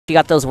you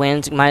got those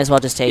wins, you might as well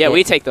just take it. Yeah,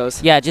 we take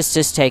those. Yeah,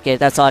 just take it.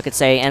 That's all I could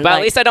say. And but like,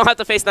 at least I don't have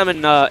to face them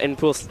in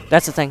pools.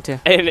 That's the thing too.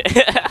 And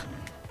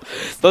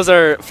those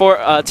are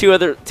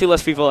two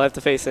less people I have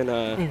to face in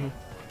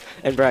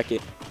in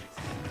bracket.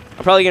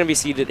 I'm probably gonna be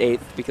seeded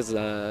 8th because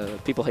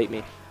people hate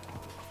me.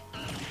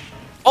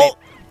 Oh,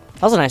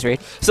 that was a nice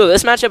read. So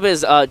this matchup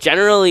is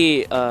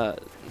generally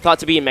thought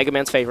to be in Mega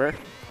Man's favor.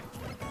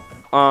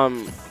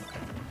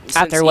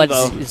 After what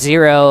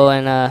Zero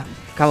and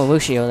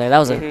Kamamushi over there, that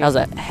was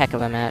a heck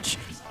of a match.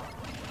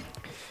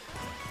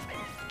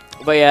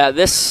 But yeah,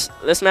 this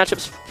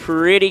matchup's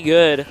pretty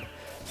good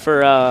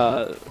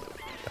for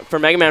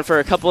Mega Man for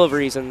a couple of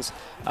reasons.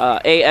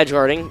 A, edge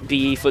guarding,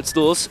 B,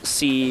 footstools,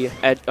 C,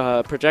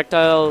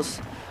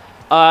 projectiles,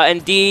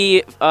 and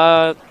D,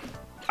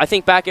 I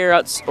think back air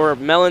or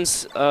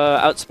Melon's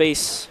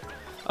outspace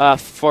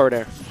forward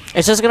air.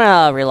 It's just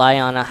gonna rely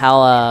on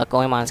how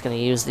Goemon's gonna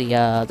use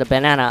the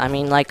banana. I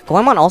mean, like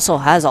Goemon also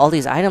has all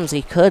these items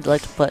he could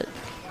but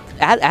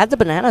add the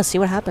banana, see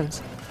what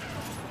happens.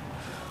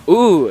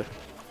 Ooh.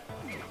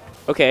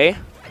 Okay.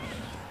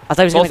 I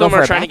thought he was Both gonna go of them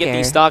for are a trying to back get air.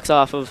 these stocks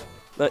off of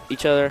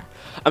each other.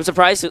 I'm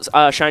surprised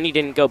Shiny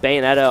didn't go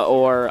Bayonetta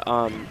or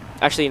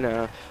actually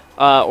no,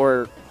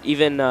 or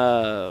even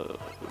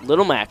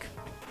Little Mac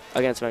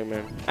against Mega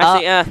Man.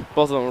 Actually,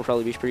 both of them would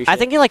probably be pretty. I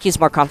think he's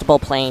more comfortable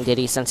playing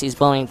Diddy since he's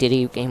blowing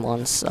Diddy game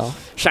 1. So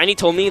Shiny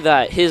told me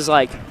that his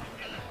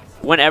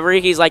whenever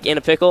he's in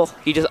a pickle,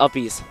 he just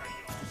uppies.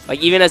 Like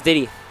even as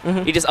Diddy,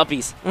 he just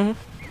uppies. I'm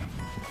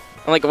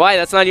like, why?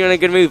 That's not even a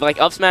good move.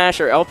 Like up smash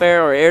or up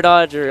air or air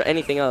dodge or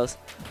anything else.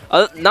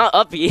 Not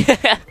uppy.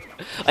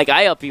 Like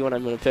I uppy when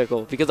I'm in a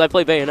pickle because I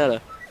play Bayonetta.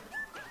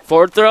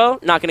 Forward throw,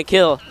 not gonna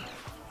kill.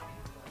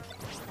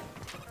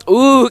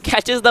 Ooh,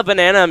 catches the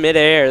banana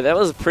midair. That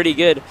was pretty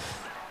good.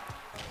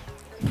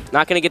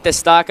 Not gonna get this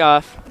stock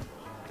off.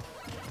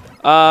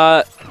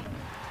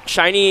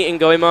 Shiny and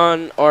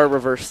Goemon are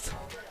reversed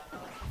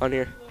on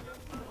here.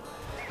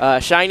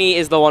 Shiny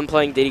is the one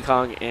playing Diddy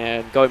Kong,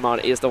 and Goemon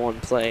is the one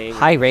playing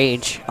high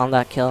rage on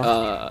that kill.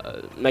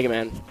 Mega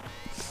Man.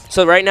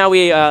 So right now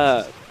we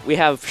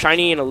have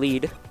Shiny in a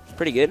lead.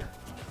 Pretty good.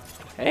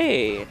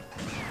 Hey,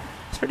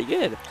 that's pretty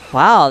good.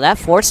 Wow, that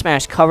forward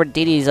smash covered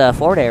Diddy's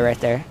forward air right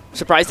there.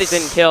 Surprised it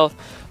didn't kill.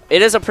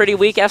 It is a pretty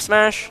weak F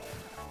smash,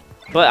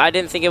 but I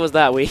didn't think it was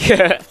that weak.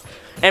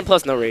 And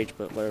plus no rage,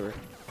 but whatever.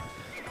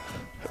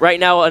 Right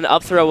now an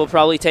up throw will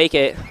probably take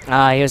it.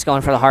 He was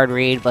going for the hard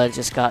read, but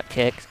just got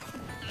kicked.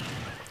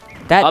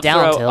 That Up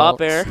down throw, tilt.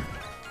 up air.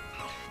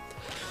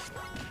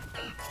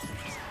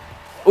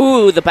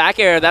 Ooh, the back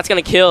air, that's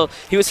going to kill.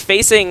 He was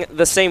facing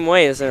the same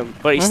way as him,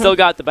 but he still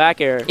got the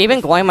back air. Even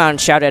Goemon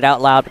shouted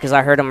out loud because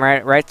I heard him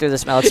right through the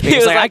smell speaker. He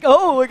was like,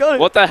 oh, I got it.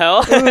 What the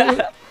hell?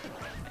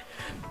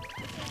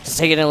 Just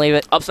take it and leave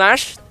it. Up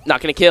smash, not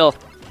going to kill.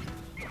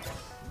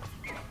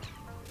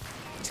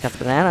 He's got the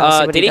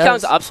banana. Diddy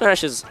Kong's up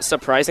smash is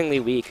surprisingly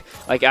weak.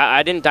 Like,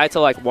 I didn't die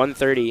till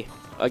 130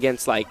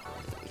 against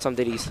some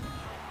Diddies.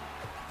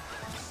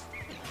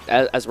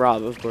 As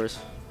Rob, of course.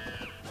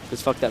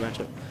 Just fuck that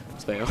matchup.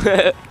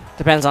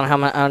 Depends on how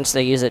much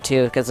they use it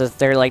too, because if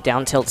they're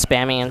down tilt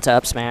spamming into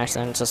up smash,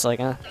 then it's just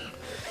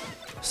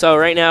So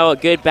right now, a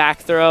good back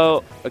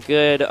throw, a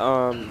good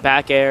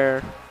back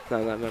air.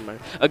 No, never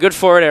mind. A good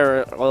forward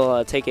air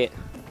will take it,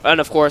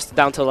 and of course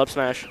down tilt up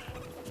smash.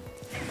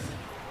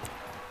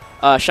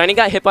 Shiny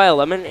got hit by a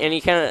lemon, and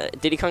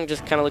Diddy Kong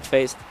just kind of looked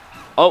phased.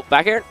 Oh,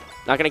 back air,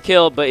 not gonna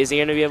kill, but is he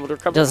gonna be able to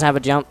recover? Doesn't have a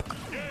jump.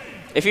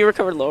 If he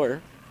recovered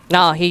lower.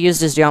 No, he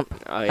used his jump,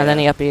 and then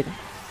he upbeat.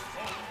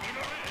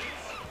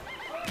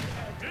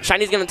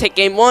 Shiny's gonna take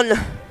game 1.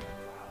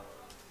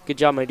 Good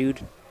job, my dude.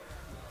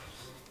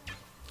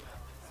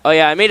 Oh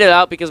yeah, I made it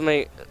out because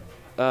my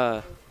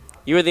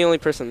you were the only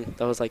person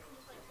that was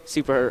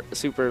super